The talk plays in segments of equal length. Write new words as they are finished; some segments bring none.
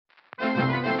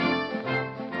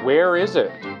Where is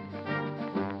it?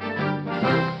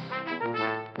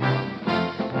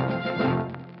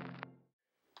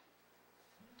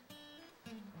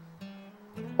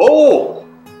 Oh,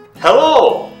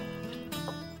 hello.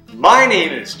 My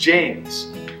name is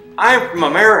James. I'm from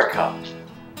America.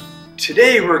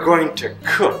 Today we're going to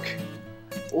cook.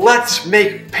 Let's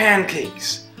make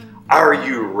pancakes. Are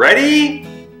you ready?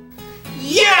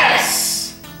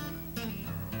 Yes!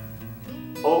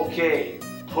 Okay,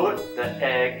 put the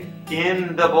egg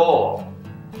in the bowl.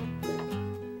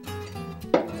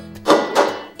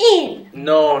 In.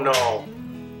 No.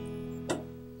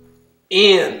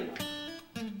 In.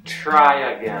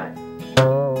 Try again.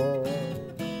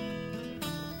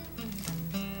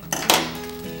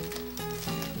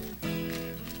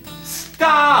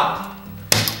 Stop!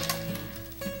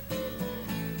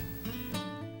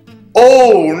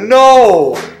 Oh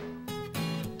no!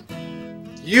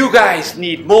 You guys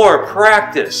need more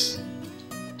practice.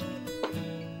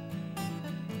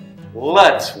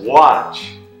 Let's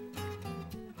watch.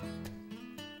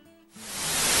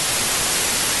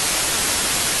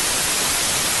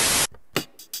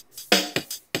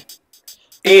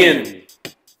 In.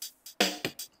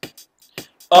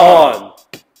 On.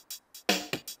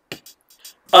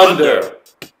 Under.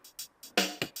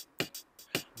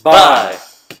 By.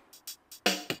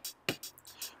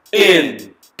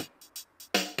 In.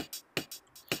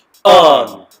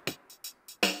 On.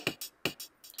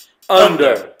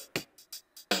 Under.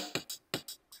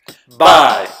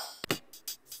 By.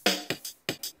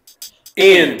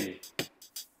 In.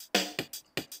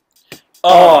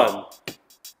 On.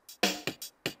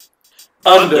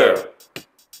 Under.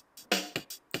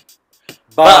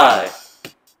 By.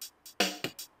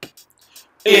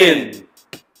 In.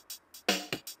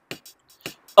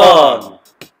 On.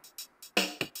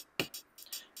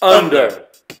 Under.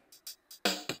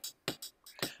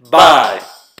 By.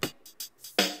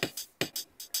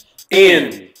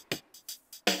 In.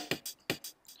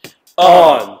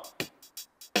 On.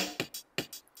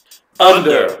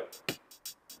 Under.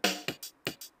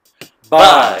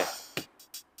 By.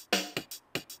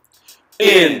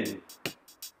 In.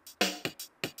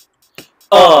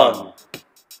 On.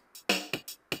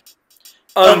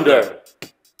 Under.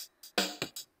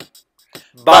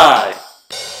 By.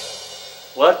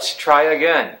 Let's try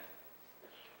again.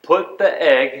 Put the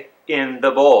egg in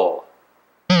the bowl.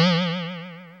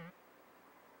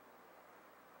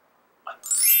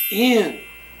 In.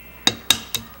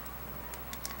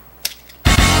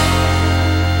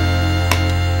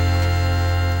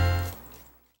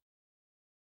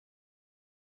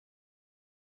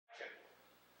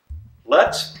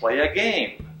 Let's play a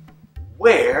game.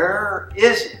 Where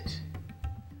is it?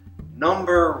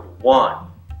 Number 1.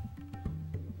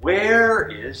 Where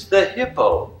is the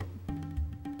hippo?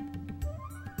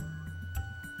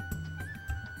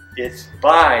 It's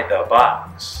by the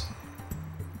box.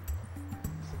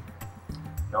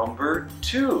 Number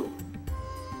 2.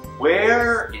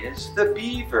 Where is the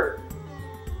beaver?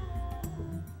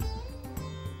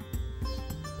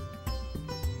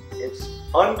 It's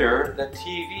under the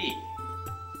TV.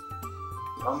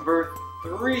 Number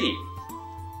 3.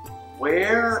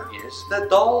 Where is the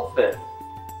dolphin?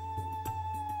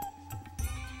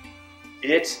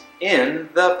 It's in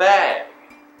the bag.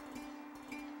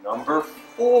 Number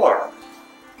 4.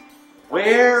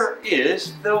 Where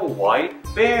is the white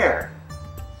bear?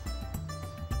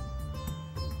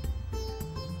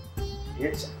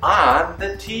 It's on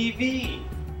the TV.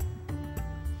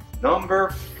 Number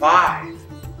 5.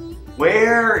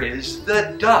 Where is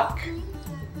the duck?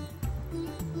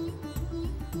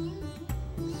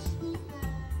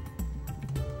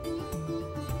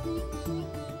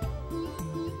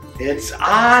 It's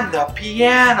on the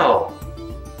piano.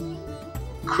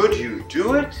 Could you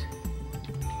do it?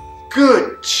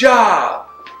 Good job!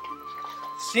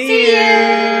 See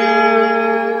you!